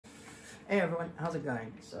Hey everyone, how's it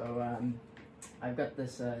going? So I've got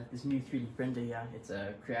this this new 3D printer here. It's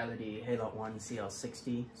a Creality Halot 1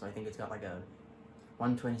 CL60. So I think it's got like a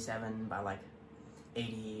 127 by like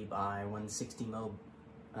 80 by 160 mil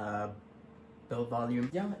build volume.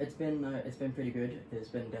 Yeah, it's been pretty good. There's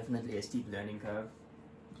been definitely a steep learning curve.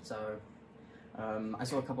 So I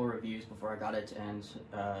saw a couple of reviews before I got it, and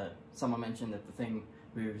someone mentioned that the thing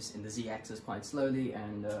moves in the Z-axis quite slowly,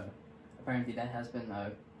 and apparently that has been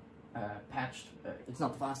patched. It's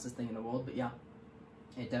not the fastest thing in the world, but yeah,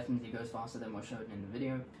 it definitely goes faster than was shown in the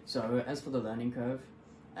video. So as for the learning curve,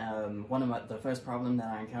 one of the first problem that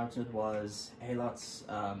I encountered was Halot's,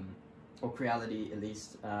 or Creality at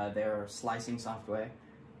least, their slicing software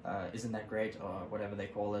isn't that great, or whatever they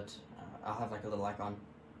call it. I'll have like a little icon.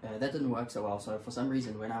 That didn't work so well, so for some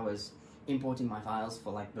reason when I was importing my files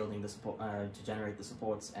for like building the support, to generate the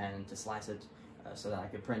supports and to slice it so that I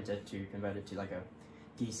could print it to convert it to like a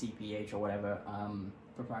DCPH or whatever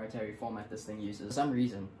proprietary format this thing uses. For some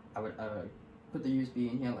reason, I would put the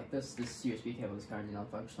USB in here like this. This USB cable is currently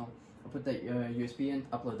non-functional. I'll put the USB in,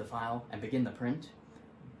 upload the file, and begin the print.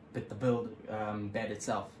 But the build bed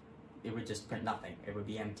itself, it would just print nothing. It would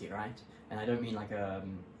be empty, right? And I don't mean like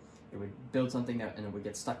it would build something that, and it would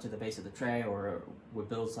get stuck to the base of the tray, or it would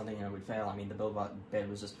build something and it would fail. I mean, the build bed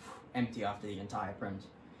was just empty after the entire print.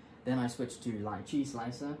 Then I switched to line cheese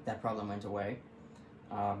slicer. That problem went away.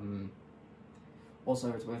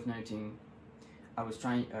 Also, it's worth noting,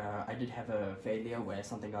 I did have a failure where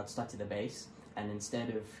something got stuck to the base, and instead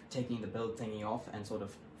of taking the build thingy off and sort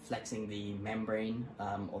of flexing the membrane,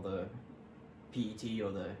 or the PET,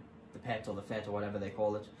 or the PET, or the FET, or whatever they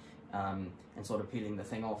call it, and sort of peeling the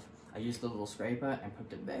thing off, I used a little scraper and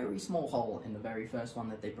poked a very small hole in the very first one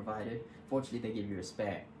that they provided. Fortunately, they give you a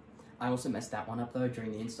spare. I also messed that one up though.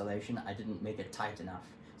 During the installation, I didn't make it tight enough.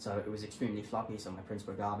 So it was extremely floppy, so my prints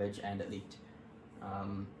were garbage and it leaked.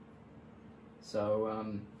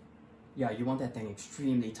 Yeah, you want that thing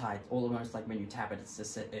extremely tight, almost like when you tap it, it's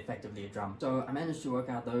just effectively a drum. So I managed to work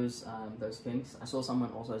out those kinks. I saw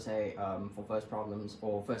someone also say for first problems,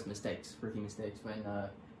 or first mistakes, rookie mistakes, when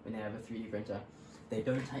they have a 3D printer, they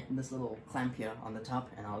don't tighten this little clamp here on the top,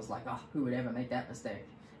 and I was like, oh, who would ever make that mistake?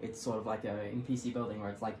 It's sort of like in PC building where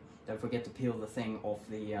it's like, don't forget to peel the thing off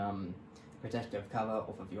the protective cover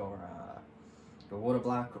off of your water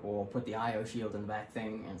block, or put the IO shield in the back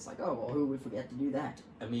thing, and it's like, oh, well, who would forget to do that?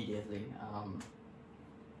 Immediately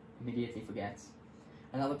forgets.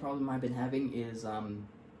 Another problem I've been having is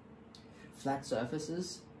flat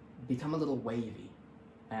surfaces become a little wavy,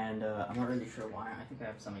 and I'm not really sure why. I think I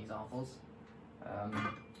have some examples.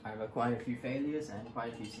 I have quite a few failures and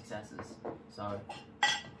quite a few successes. So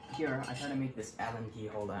here I try to make this Allen key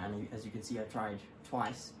holder, and as you can see, I tried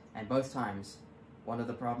twice, and both times one of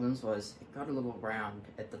the problems was it got a little round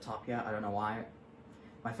at the top here. I don't know why.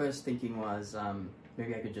 My first thinking was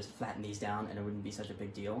maybe I could just flatten these down and it wouldn't be such a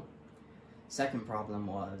big deal. Second problem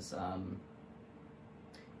was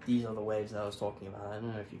these are the waves that I was talking about. I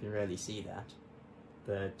don't know if you can really see that,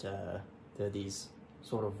 but there are these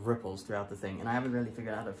sort of ripples throughout the thing, and I haven't really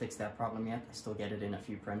figured out how to fix that problem yet. I still get it in a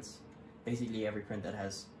few prints. Basically every print that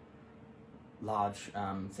has large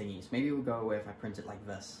thingies. Maybe it would go away if I print it like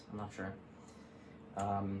this. I'm not sure.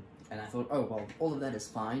 And I thought, oh, well, all of that is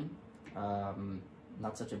fine.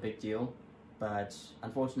 Not such a big deal. But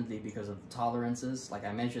unfortunately, because of the tolerances, like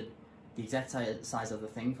I measured the exact size of the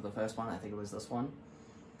thing for the first one, I think it was this one,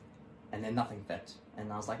 and then nothing fit.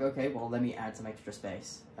 And I was like, okay, well, let me add some extra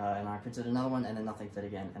space. And I printed another one, and then nothing fit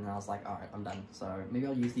again. And then I was like, alright, I'm done. So maybe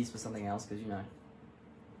I'll use these for something else, because, you know,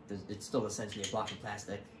 it's still essentially a block of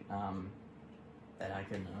plastic that I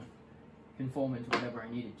can conform into whatever I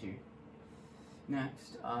needed to.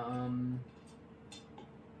 Next,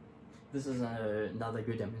 this is another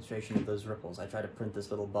good demonstration of those ripples. I tried to print this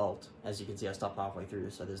little bolt. As you can see, I stopped halfway through,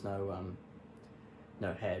 so there's no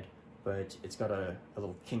head, but it's got a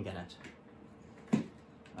little kink in it.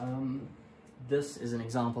 This is an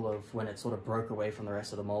example of when it sort of broke away from the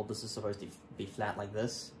rest of the mold. This is supposed to be flat like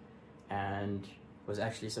this, and was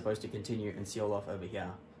actually supposed to continue and seal off over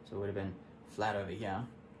here. So it would have been flat over here,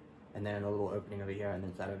 and then a little opening over here, and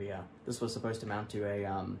then flat over here. This was supposed to mount to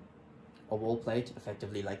a wall plate,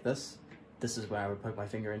 effectively like this. This is where I would poke my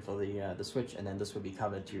finger in for the switch, and then this would be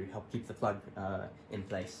covered to help keep the plug in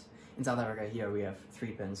place. In South Africa here we have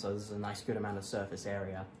 3 pins, so this is a nice good amount of surface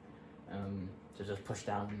area to just push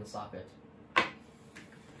down in the socket.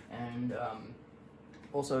 And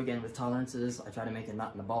also again with tolerances, I try to make a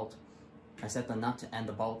nut and a bolt. I set the nut and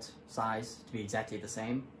the bolt size to be exactly the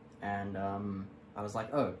same, and I was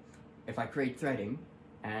like, oh, if I create threading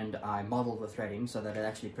and I model the threading so that it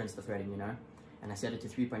actually prints the threading, you know, and I set it to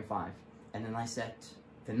 3.5. and then I set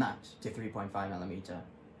the nut to 3.5mm.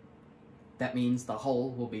 That means the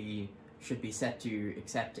hole should be set to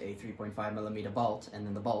accept a 3.5mm bolt, and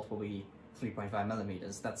then the bolt will be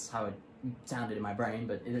 3.5mm. That's how it sounded in my brain,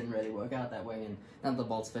 but it didn't really work out that way, and none of the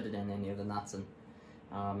bolts fitted in any of the nuts, and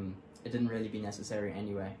it didn't really be necessary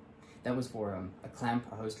anyway. That was for a clamp,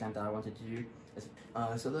 a hose clamp that I wanted to do.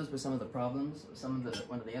 So those were some of the problems.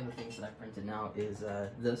 One of the other things that I printed now is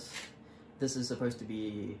this. This is supposed to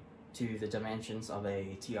be to the dimensions of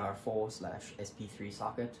a TR4/SP3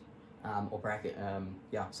 socket, or bracket,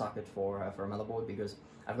 socket for a motherboard, because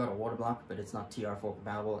I've got a water block, but it's not TR4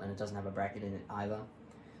 compatible, and it doesn't have a bracket in it either.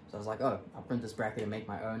 So I was like, oh, I'll print this bracket and make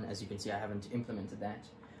my own. As you can see, I haven't implemented that.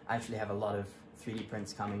 I actually have a lot of 3D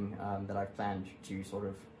prints coming that I've planned to sort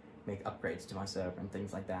of make upgrades to my server and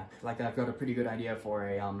things like that. Like, I've got a pretty good idea for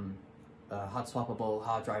a hot swappable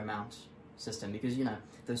hard drive mount system, because you know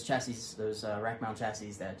those chassis, those rack mount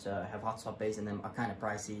chassis that have hot swap bays in them are kind of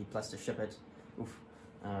pricey, plus to ship it,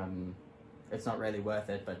 it's not really worth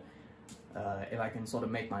it. But if I can sort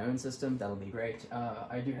of make my own system, that'll be great.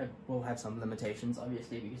 Will have some limitations,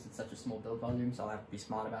 obviously, because it's such a small build volume, so I'll have to be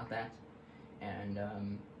smart about that. And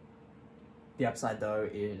the upside, though,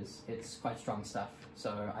 is it's quite strong stuff.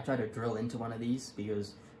 So I tried to drill into one of these,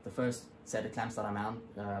 because the first set of clamps that I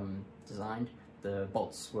designed, the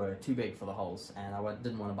bolts were too big for the holes, and I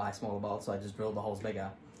didn't want to buy smaller bolts, so I just drilled the holes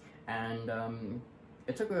bigger. And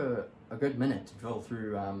it took a good minute to drill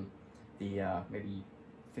through the maybe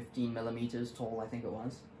 15mm tall, I think it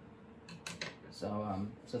was. So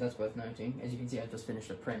that's worth noting. As you can see, I just finished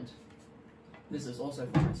a print. This is also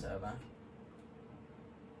for my server.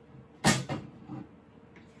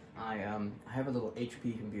 I have a little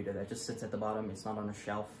HP computer that just sits at the bottom. It's not on a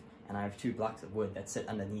shelf, and I have 2 blocks of wood that sit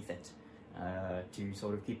underneath it to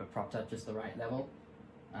sort of keep it propped up just the right level.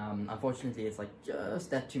 Unfortunately, it's like just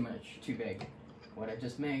that too big. What I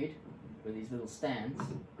just made were these little stands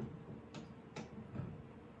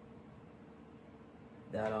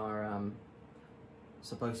that are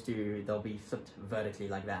they'll be flipped vertically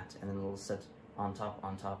like that, and then it'll sit on top,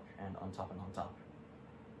 and on top.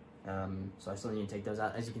 So I still need to take those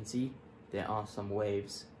out. As you can see, there are some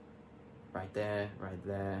waves right there, right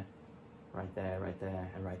there, right there, right there,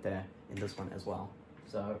 and right there in this one as well.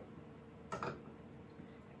 So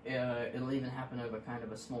it'll even happen over kind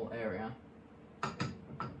of a small area.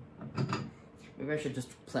 Maybe I should just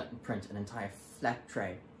print an entire flat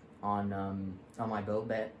tray on my build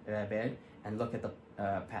bed and look at the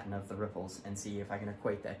pattern of the ripples and see if I can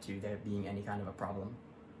equate that to there being any kind of a problem.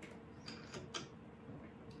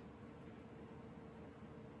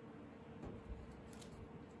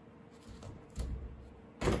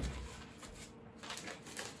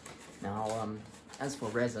 Now, as for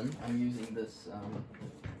resin, I'm using this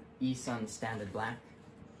eSun Standard Black.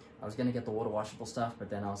 I was going to get the water washable stuff, but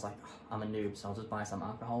then I was like, oh, I'm a noob, so I'll just buy some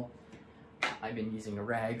alcohol. I've been using a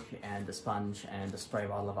rag and a sponge and a spray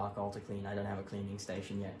bottle of alcohol to clean. I don't have a cleaning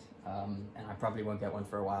station yet, and I probably won't get one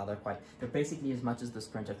for a while. They're basically as much as this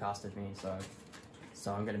printer costed me,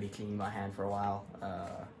 so I'm going to be cleaning my hand for a while.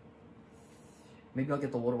 Maybe I'll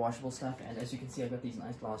get the water washable stuff, and as you can see, I've got these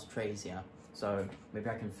nice glass trays here. So maybe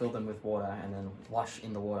I can fill them with water and then wash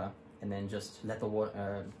in the water, and then just let the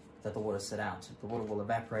water sit out. The water will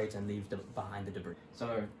evaporate and leave behind the debris.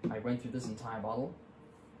 So I went through this entire bottle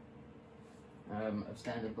of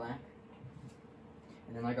Standard Black,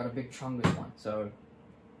 and then I got a big Chungus one. So,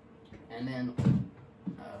 and then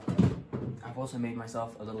I've also made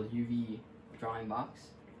myself a little UV drying box.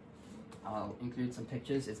 I'll include some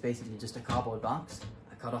pictures. It's basically just a cardboard box.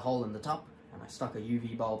 I cut a hole in the top, and I stuck a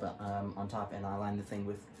UV bulb on top, and I lined the thing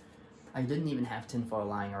with... I didn't even have tinfoil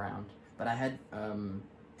lying around, but I had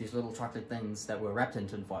these little chocolate things that were wrapped in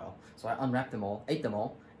tinfoil. So I unwrapped them all, ate them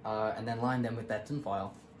all, and then lined them with that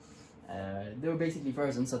tinfoil. They were basically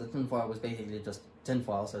frozen, so the tinfoil was basically just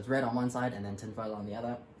tinfoil. So it's red on one side and then tinfoil on the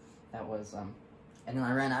other. That was... and then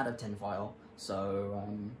I ran out of tinfoil, so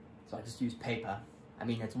I just used paper. I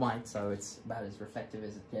mean, it's white, so it's about as reflective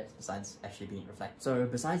as it gets, besides actually being reflective. So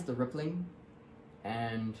besides the rippling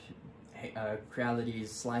and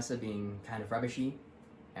Creality's slicer being kind of rubbishy,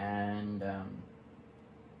 and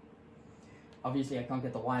obviously I can't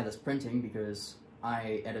get the wireless printing because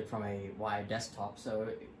I edit from a wired desktop, so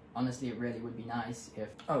honestly it really would be nice if...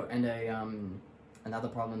 Oh, and another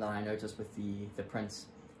problem that I noticed with the prints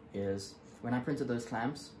is when I printed those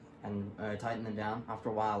clamps and tightened them down, after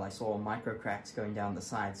a while I saw micro cracks going down the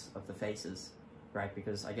sides of the faces, right,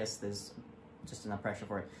 because I guess there's just enough pressure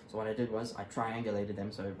for it. So what I did was I triangulated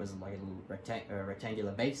them so it was like a little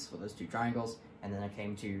rectangular base for those 2 triangles, and then I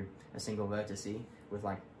came to a single vertice with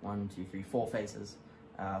like 1, 2, 3, 4 faces.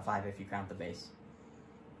 5 if you count the base.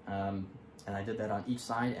 And I did that on each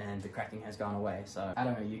side, and the cracking has gone away. So I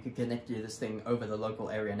don't know, you could connect to this thing over the local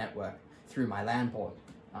area network through my LAN port.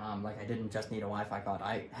 Like I didn't just need a Wi-Fi card.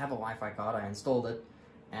 I have a Wi-Fi card, I installed it,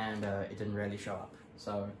 and it didn't really show up.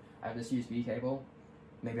 So I have this USB cable.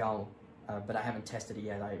 Maybe I'll, but I haven't tested it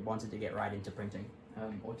yet. I wanted to get right into printing,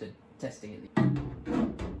 or to testing it.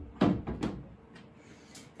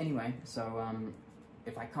 Anyway, so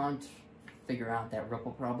if I can't figure out that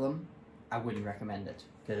ripple problem, I wouldn't recommend it,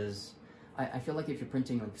 because I feel like if you're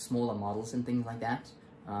printing like smaller models and things like that,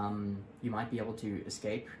 you might be able to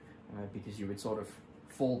escape, because you would sort of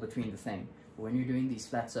fall between the thing. But when you're doing these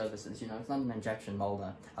flat surfaces, you know, it's not an injection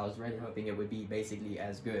molder. I was really hoping it would be basically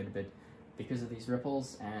as good, but because of these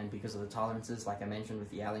ripples and because of the tolerances, like I mentioned with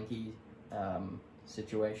the Allen key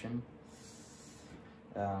situation,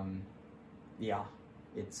 yeah,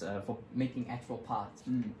 it's for making actual parts.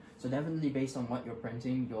 So definitely based on what you're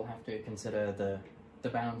printing, you'll have to consider the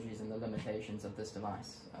boundaries and the limitations of this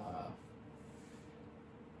device.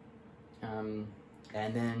 And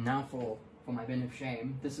then now for my bin of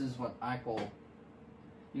shame, this is what I call,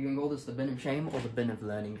 you can call this the bin of shame or the bin of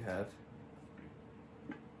learning curve.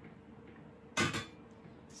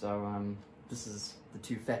 So this is the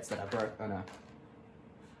 2 FETs that I broke. Oh no,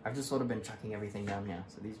 I've just sort of been chucking everything down here.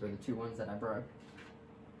 So these were the 2 ones that I broke.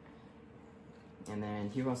 And then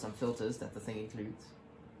here are some filters that the thing includes.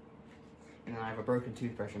 And then I have a broken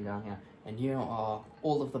toothbrush down here. And here are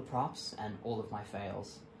all of the props and all of my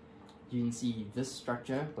fails. You can see this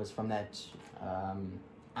structure was from that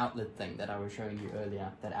outlet thing that I was showing you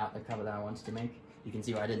earlier, that outlet cover that I wanted to make. You can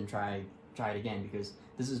see why I didn't try it again, because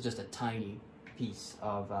this is just a tiny piece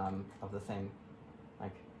of the thing.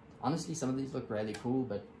 Like, honestly, some of these look really cool,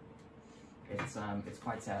 but it's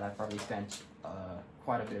quite sad. I probably spent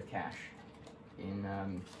quite a bit of cash in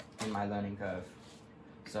my learning curve.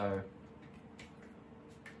 So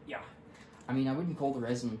yeah, I mean, I wouldn't call the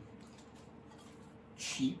resin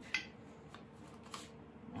cheap,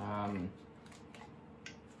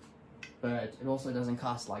 but it also doesn't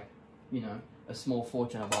cost, like, you know, a small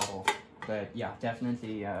fortune a bottle. But yeah,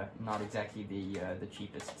 definitely not exactly the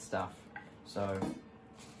cheapest stuff. So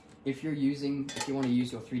if you want to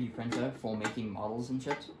use your 3D printer for making models and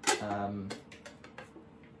shit,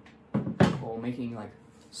 or making like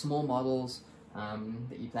small models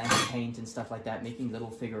that you plan to paint and stuff like that, making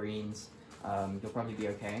little figurines, you'll probably be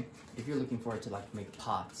okay. If you're looking for it to like make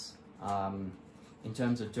parts, in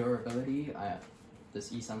terms of durability,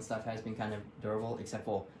 this eSun stuff has been kind of durable, except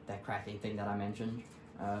for that cracking thing that I mentioned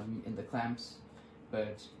in the clamps.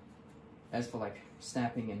 But as for like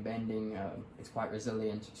snapping and bending, it's quite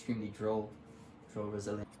resilient, extremely drill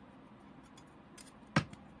resilient.